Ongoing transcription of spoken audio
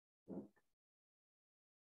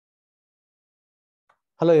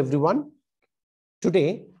Hello everyone.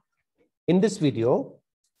 Today in this video,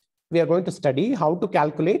 we are going to study how to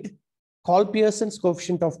calculate Karl Pearson's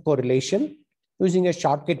coefficient of correlation using a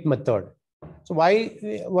shortcut method. So why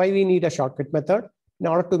we need a shortcut method? In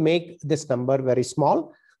order to make this number very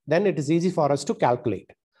small, then it is easy for us to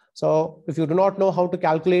calculate. So if you do not know how to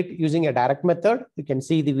calculate using a direct method, you can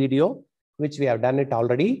see the video, which we have done it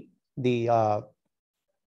already. The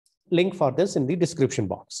link for this in the description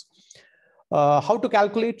box. How to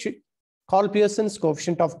calculate Karl Pearson's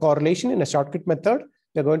coefficient of correlation in a shortcut method,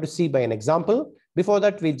 we're going to see by an example. Before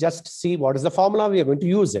that, we just see what is the formula. We are going to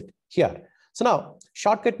use it here. So now,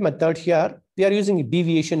 shortcut method here, we are using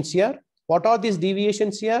deviations here. What are these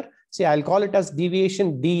deviations here? See, I'll call it as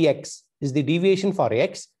deviation dx is the deviation for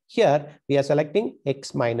x. Here, we are selecting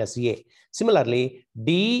x minus a. Similarly,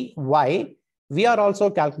 dy, we are also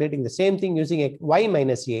calculating the same thing using y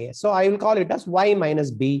minus a. So I will call it as y minus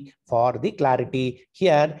b for the clarity.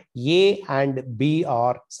 Here, a and b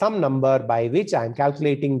are some number by which I am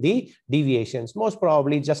calculating the deviations. Most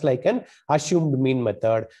probably just like an assumed mean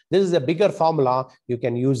method. This is a bigger formula. You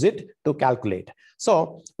can use it to calculate.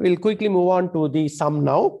 So we'll quickly move on to the sum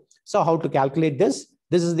now. So how to calculate this?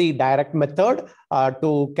 This is the direct method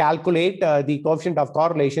to calculate the coefficient of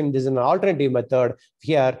correlation. This is an alternative method.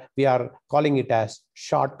 Here we are calling it as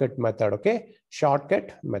shortcut method. Okay,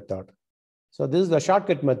 shortcut method. So this is the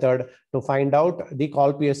shortcut method to find out the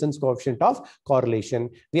Karl Pearson's coefficient of correlation.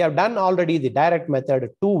 We have done already the direct method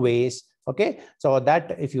two ways. Okay, so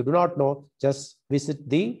that if you do not know, just visit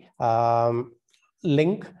the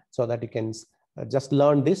link so that you can just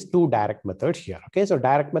learn these two direct methods here. Okay, so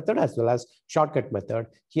direct method as well as shortcut method.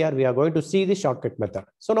 Here we are going to see the shortcut method.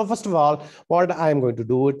 So now first of all, what I'm going to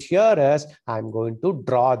do it here is I'm going to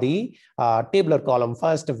draw the tabular column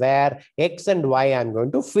first, where x and y I'm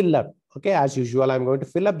going to fill up. Okay, as usual, I'm going to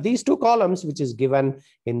fill up these two columns, which is given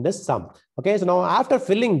in this sum. Okay, so now after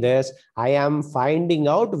filling this, I am finding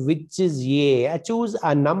out which is a. I choose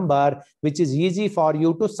a number which is easy for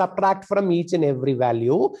you to subtract from each and every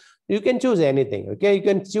value. You can choose anything. Okay, you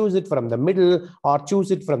can choose it from the middle or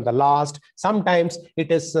choose it from the last. Sometimes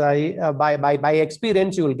it is by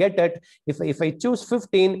experience you will get it. If I choose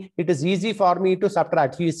 15, it is easy for me to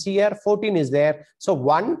subtract. You see here 14 is there. So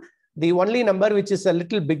 1. The only number which is a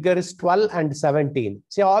little bigger is 12 and 17.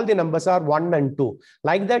 See, all the numbers are 1 and 2.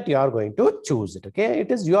 Like that, you are going to choose it. Okay, it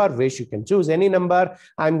is your wish. You can choose any number.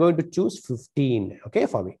 I'm going to choose 15. Okay,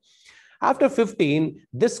 for me. After 15,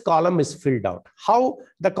 this column is filled out. How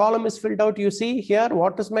the column is filled out? You see here,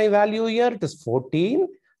 what is my value here? It is 14.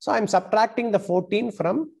 So I'm subtracting the 14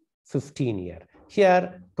 from 15 here.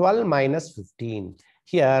 Here, 12 minus 15.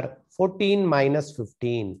 Here, 14 minus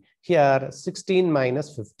 15. Here, 16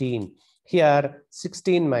 minus 15. Here,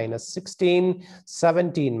 16 minus 16,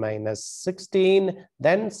 17 minus 16,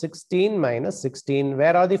 then 16 minus 16.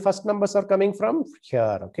 Where are the first numbers are coming from?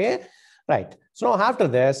 Here, okay? Right. So now after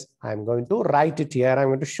this, I'm going to write it here. I'm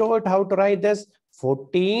going to show it how to write this.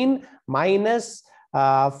 14 minus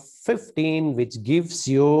 15, which gives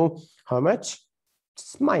you how much?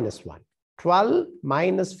 It's minus 1. 12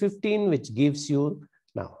 minus 15, which gives you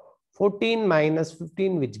now 14 minus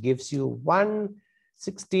 15, which gives you 1.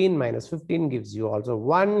 16 minus 15 gives you also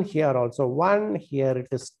 1. Here also 1. Here it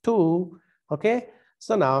is 2. Okay.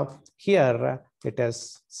 So now here it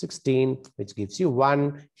is 16, which gives you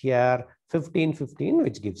 1. Here 15,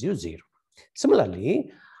 which gives you 0.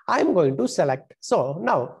 Similarly, I'm going to select. So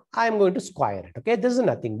now I'm going to square it. Okay. This is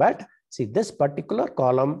nothing but, see, this particular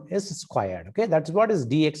column is squared. Okay. That's what is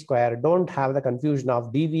dx squared. Don't have the confusion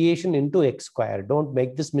of deviation into x squared. Don't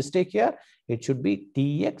make this mistake here. It should be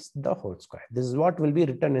dx the whole square. This is what will be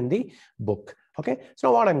written in the book. Okay.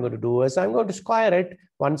 So what I'm going to do is I'm going to square it.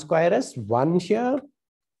 1 square is 1 here.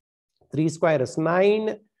 3 square is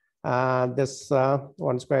 9. This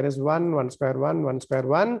 1 square is 1. 1 square 1. 1 square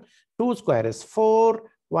 1. 2 square is 4.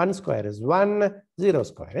 1 square is 1. 0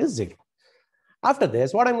 square is 0. After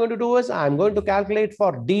this, what I'm going to do is I'm going to calculate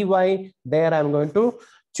for dy. There I'm going to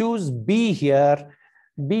choose b here.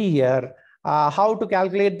 B here. How to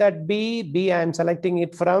calculate that b? B I'm selecting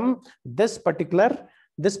it from this particular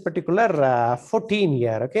 14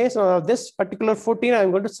 here. Okay, so this particular 14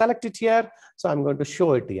 I'm going to select it here. So I'm going to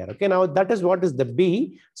show it here. Okay, now that is what is the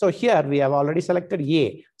b. So here we have already selected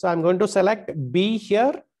a. So I'm going to select b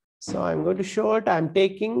here. So I'm going to show it. I'm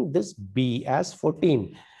taking this b as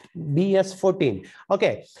 14. B as 14.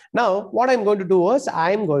 Okay. Now what I'm going to do is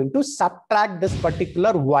I'm going to subtract this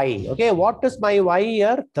particular y. Okay. What is my y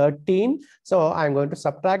here? 13. So I'm going to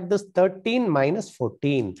subtract this 13 minus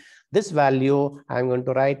 14. This value I'm going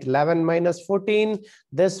to write 11 minus 14.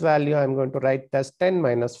 This value I'm going to write as 10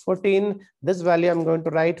 minus 14. This value I'm going to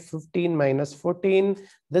write 15 minus 14.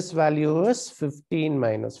 This value is 15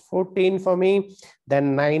 minus 14 for me.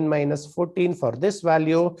 Then 9 minus 14 for this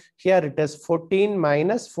value. Here it is 14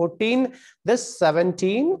 minus 14. This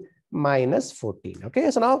 17 minus 14.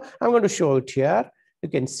 Okay, so now I'm going to show it here. You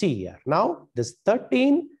can see here. Now this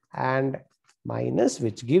 13 and minus,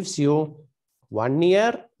 which gives you 1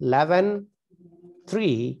 year, 11,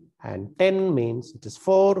 3, and 10 means it is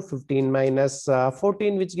 4. 15 minus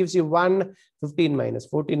 14, which gives you 1. 15 minus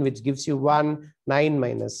 14, which gives you 1. 9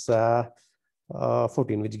 minus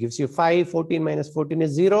 14, which gives you 5. 14 minus 14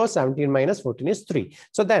 is 0. 17 minus 14 is 3.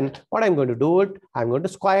 So then what I'm going to do it, I'm going to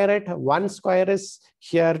square it. 1 square is,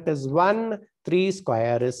 here it is 1. 3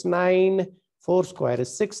 square is 9. 4 square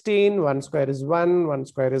is 16. 1 square is 1. 1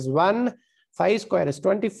 square is 1. 5 square is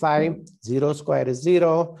 25, 0 square is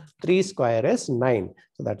 0, 3 square is 9.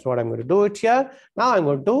 So that's what I'm going to do it here. Now I'm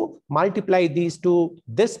going to multiply these two.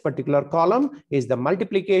 This particular column is the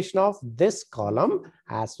multiplication of this column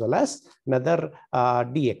as well as another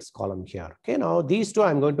dx column here. Okay, now these two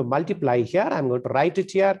I'm going to multiply here. I'm going to write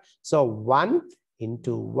it here. So 1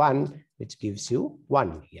 into 1, which gives you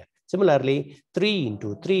 1 here. Similarly, 3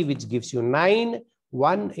 into 3, which gives you 9,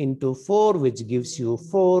 1 into 4, which gives you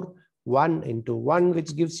 4, 1 into 1,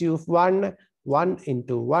 which gives you 1, 1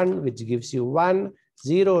 into 1, which gives you 1,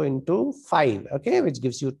 0 into 5, okay, which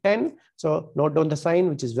gives you 10. So note down the sign,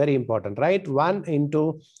 which is very important, right? 1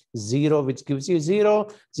 into 0, which gives you 0,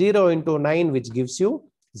 0 into 9, which gives you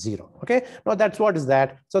 0, okay? Now that's what is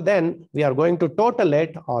that. So then we are going to total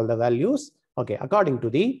it, all the values, okay, according to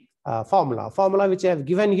the formula which I have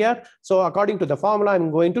given here. So according to the formula, I'm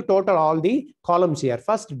going to total all the columns here.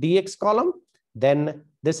 First dx column, then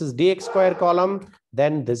this is dx square column,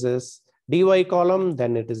 then this is dy column,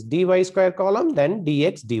 then it is dy square column, then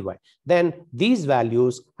dx dy. Then these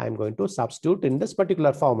values I'm going to substitute in this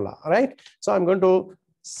particular formula, right? So I'm going to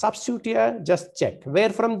substitute here, just check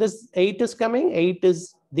where from this 8 is coming. 8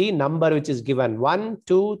 is the number which is given, 1,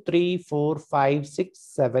 2, 3, 4, 5, 6,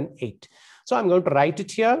 7, 8. So I'm going to write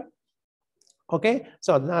it here. Okay,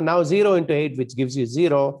 so now 0 into 8, which gives you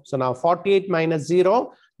 0. So now 48 minus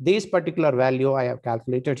 0, this particular value I have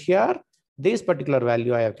calculated here. This particular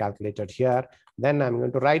value I have calculated here. Then I'm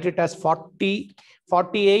going to write it as 48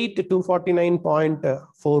 to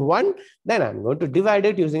 49.41. Then I'm going to divide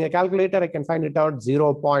it using a calculator. I can find it out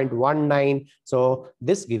 0.19. So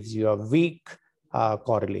this gives you a weak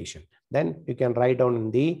correlation. Then you can write down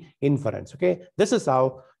in the inference. Okay, this is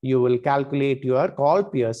how you will calculate your Karl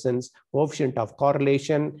Pearson's coefficient of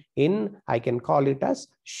correlation in, I can call it as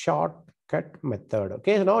shortcut method.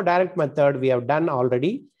 Okay, so now direct method we have done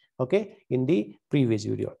already, okay, in the previous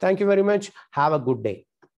video. Thank you very much. Have a good day.